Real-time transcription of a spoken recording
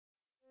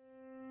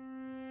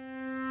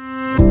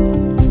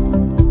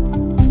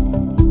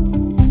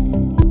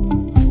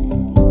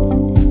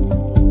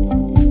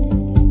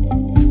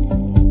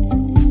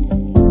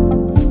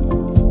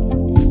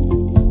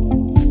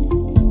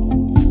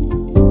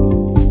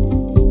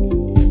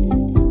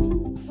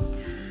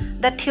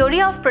The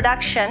theory of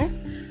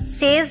production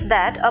says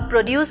that a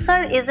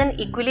producer is in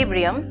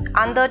equilibrium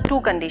under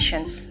two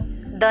conditions,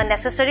 the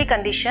necessary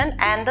condition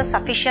and the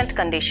sufficient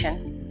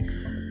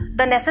condition.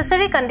 The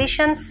necessary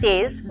condition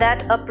says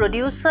that a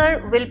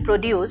producer will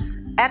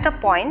produce at a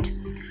point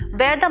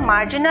where the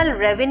marginal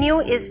revenue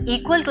is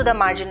equal to the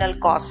marginal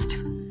cost.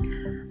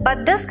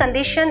 But this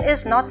condition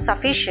is not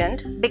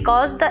sufficient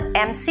because the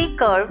MC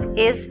curve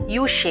is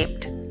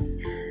U-shaped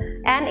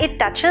and it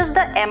touches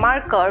the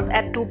MR curve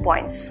at 2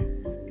 points.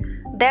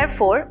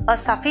 Therefore, a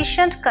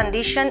sufficient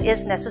condition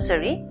is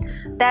necessary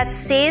that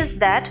says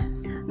that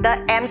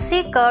the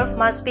MC curve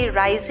must be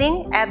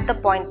rising at the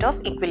point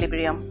of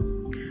equilibrium.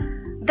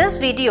 This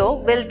video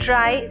will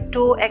try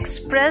to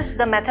express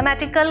the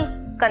mathematical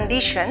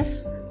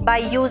conditions by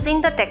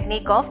using the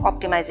technique of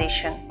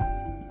optimization.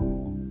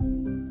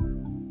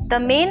 The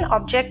main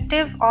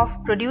objective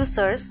of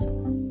producers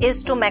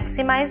is to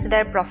maximize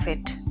their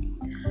profit.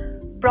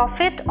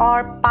 Profit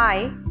or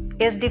pie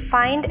is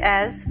defined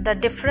as the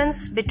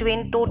difference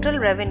between total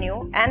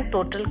revenue and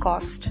total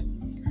cost.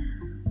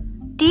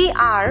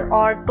 TR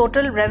or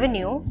total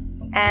revenue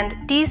and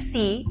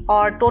TC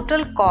or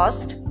total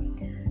cost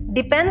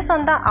depends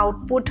on the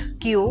output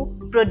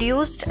Q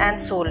produced and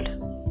sold.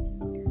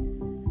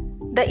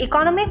 The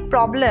economic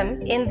problem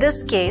in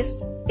this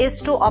case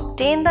is to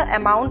obtain the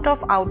amount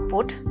of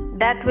output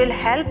that will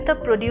help the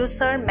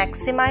producer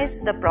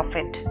maximize the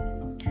profit.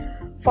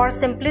 For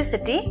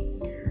simplicity,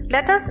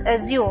 let us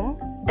assume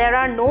there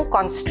are no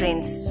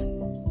constraints.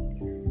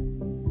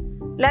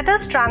 Let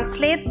us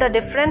translate the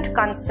different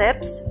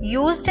concepts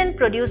used in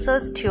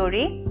producer's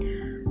theory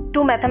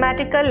to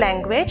mathematical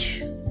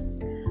language.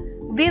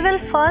 We will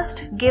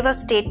first give a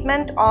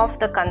statement of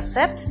the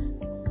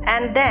concepts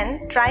and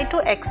then try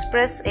to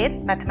express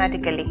it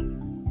mathematically.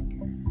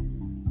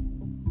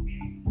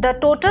 The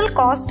total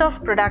cost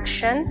of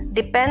production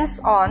depends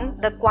on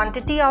the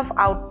quantity of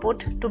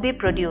output to be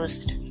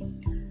produced.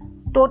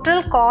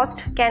 Total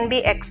cost can be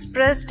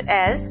expressed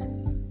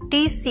as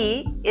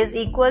TC is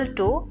equal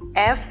to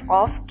F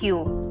of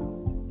Q.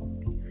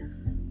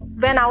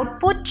 When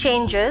output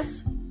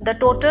changes, the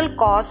total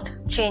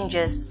cost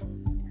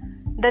changes.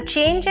 The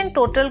change in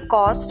total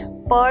cost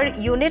per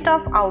unit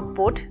of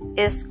output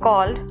is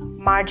called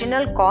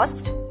marginal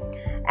cost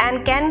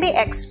and can be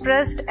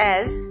expressed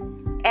as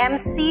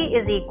MC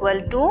is equal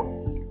to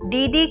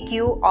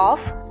DDQ of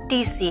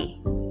TC.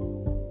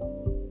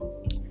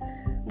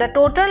 The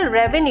total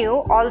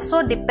revenue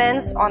also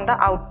depends on the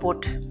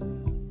output.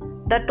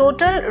 The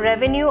total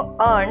revenue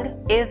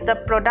earned is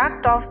the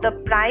product of the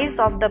price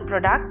of the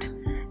product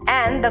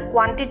and the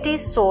quantity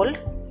sold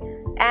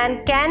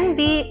and can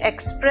be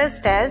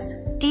expressed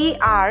as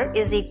TR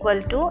is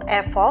equal to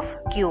F of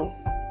Q.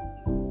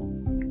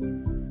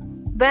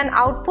 When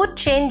output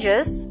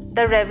changes,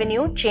 the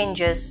revenue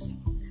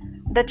changes.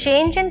 The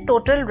change in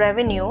total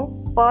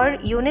revenue per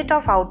unit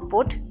of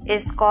output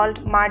is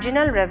called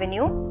marginal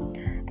revenue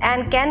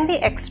and can be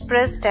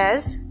expressed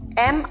as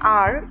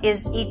MR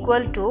is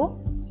equal to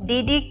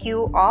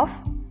DDQ of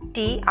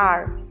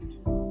TR.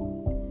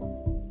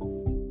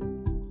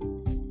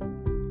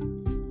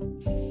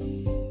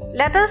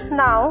 Let us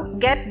now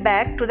get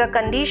back to the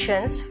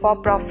conditions for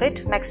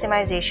profit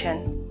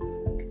maximization.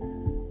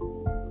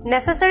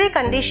 Necessary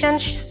condition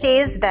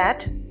says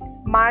that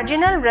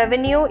marginal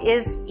revenue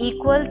is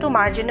equal to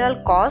marginal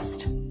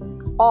cost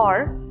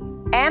or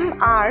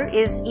MR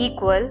is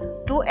equal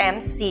to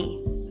MC.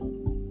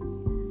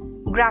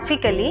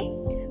 Graphically,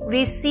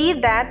 we see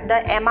that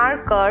the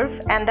MR curve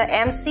and the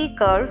MC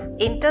curve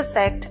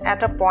intersect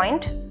at a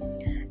point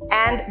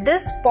and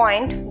this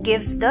point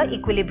gives the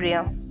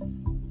equilibrium.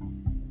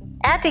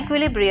 At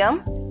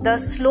equilibrium, the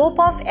slope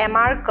of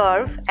MR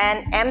curve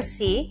and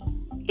MC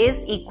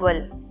is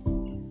equal.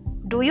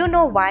 Do you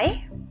know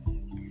why?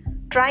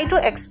 Try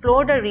to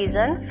explore the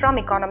reason from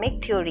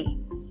economic theory.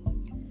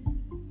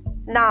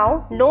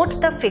 Now note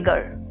the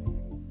figure.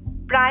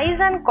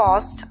 Price and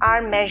cost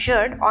are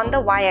measured on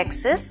the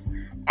y-axis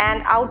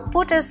and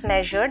output is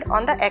measured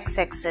on the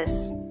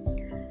x-axis.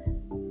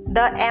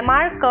 The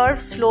MR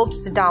curve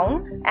slopes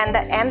down and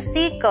the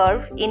MC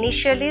curve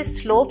initially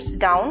slopes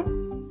down,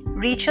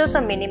 reaches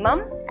a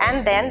minimum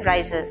and then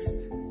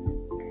rises.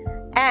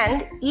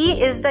 And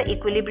E is the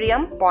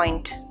equilibrium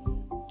point.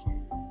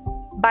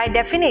 By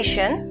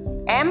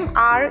definition,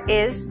 MR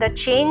is the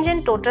change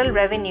in total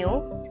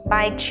revenue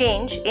by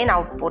change in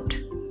output.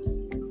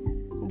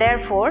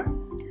 Therefore,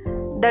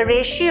 the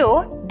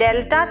ratio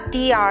delta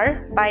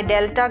TR by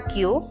delta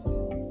Q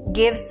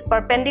gives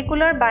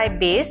perpendicular by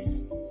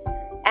base,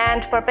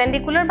 and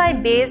perpendicular by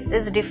base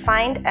is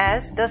defined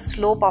as the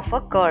slope of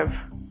a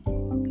curve.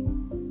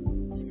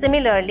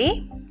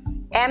 Similarly,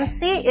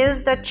 MC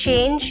is the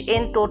change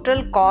in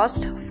total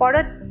cost for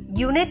a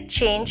unit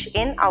change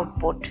in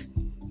output.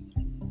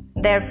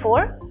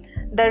 Therefore,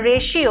 the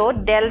ratio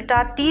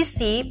delta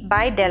TC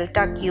by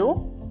delta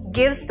Q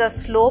gives the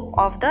slope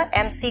of the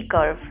MC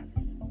curve.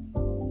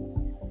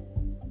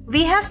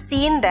 We have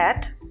seen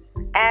that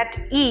at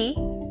E,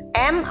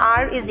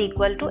 MR is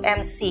equal to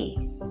MC.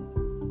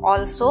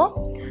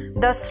 Also,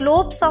 the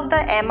slopes of the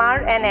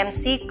MR and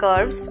MC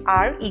curves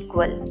are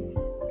equal.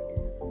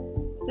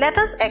 Let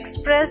us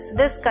express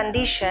this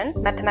condition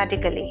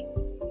mathematically.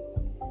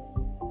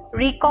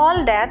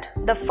 Recall that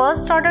the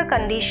first order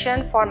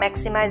condition for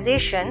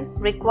maximization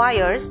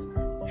requires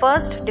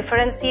first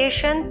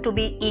differentiation to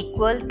be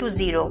equal to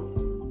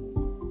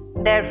 0.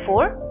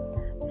 Therefore,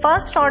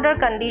 first order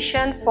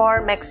condition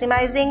for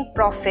maximizing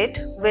profit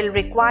will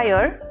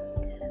require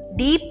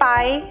d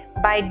pi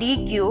by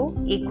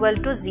dq equal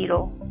to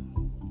 0,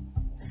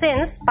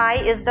 since pi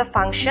is the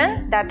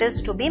function that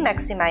is to be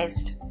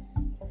maximized.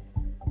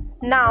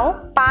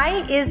 Now,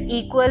 pi is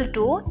equal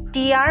to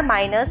TR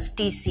minus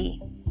TC.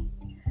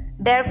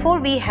 Therefore,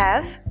 we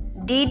have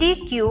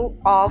ddq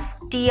of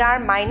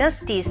TR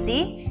minus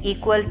TC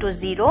equal to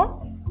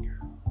 0,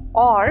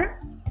 or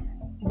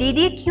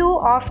ddq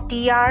of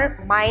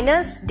TR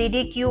minus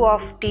ddq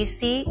of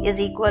TC is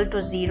equal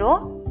to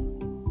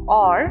 0,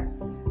 or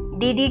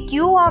ddq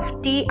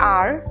of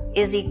TR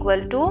is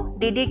equal to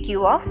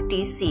ddq of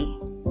TC,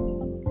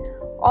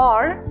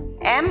 or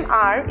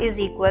MR is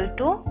equal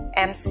to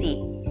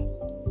MC.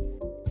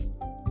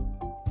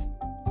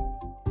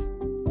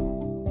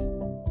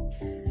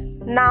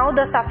 Now,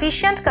 the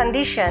sufficient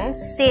condition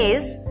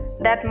says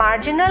that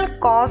marginal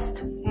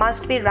cost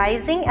must be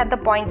rising at the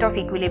point of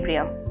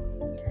equilibrium.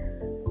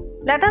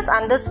 Let us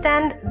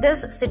understand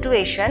this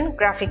situation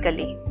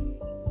graphically.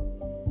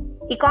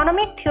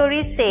 Economic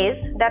theory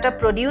says that a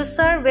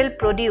producer will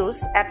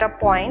produce at a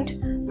point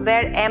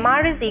where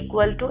MR is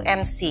equal to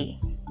MC.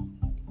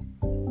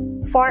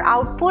 For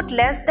output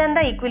less than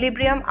the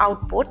equilibrium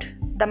output,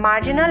 the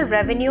marginal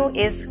revenue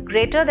is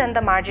greater than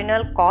the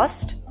marginal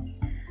cost,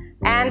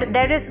 and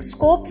there is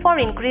scope for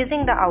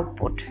increasing the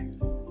output.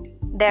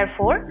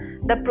 Therefore,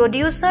 the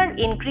producer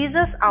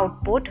increases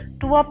output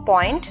to a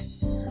point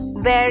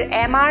where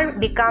MR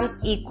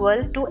becomes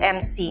equal to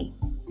MC.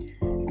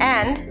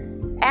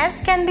 And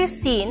as can be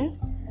seen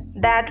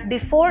that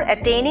before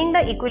attaining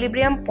the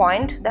equilibrium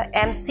point, the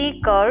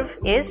MC curve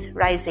is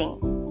rising.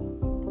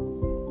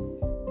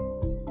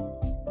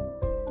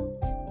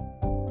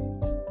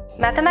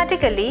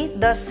 Mathematically,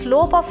 the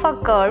slope of a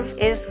curve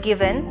is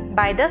given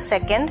by the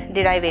second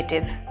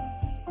derivative.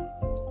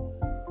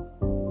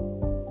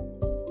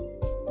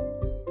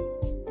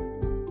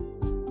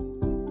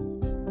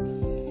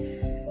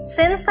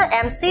 Since the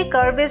MC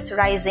curve is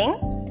rising,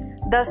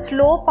 the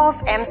slope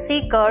of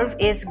MC curve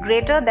is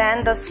greater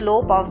than the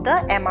slope of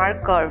the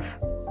MR curve.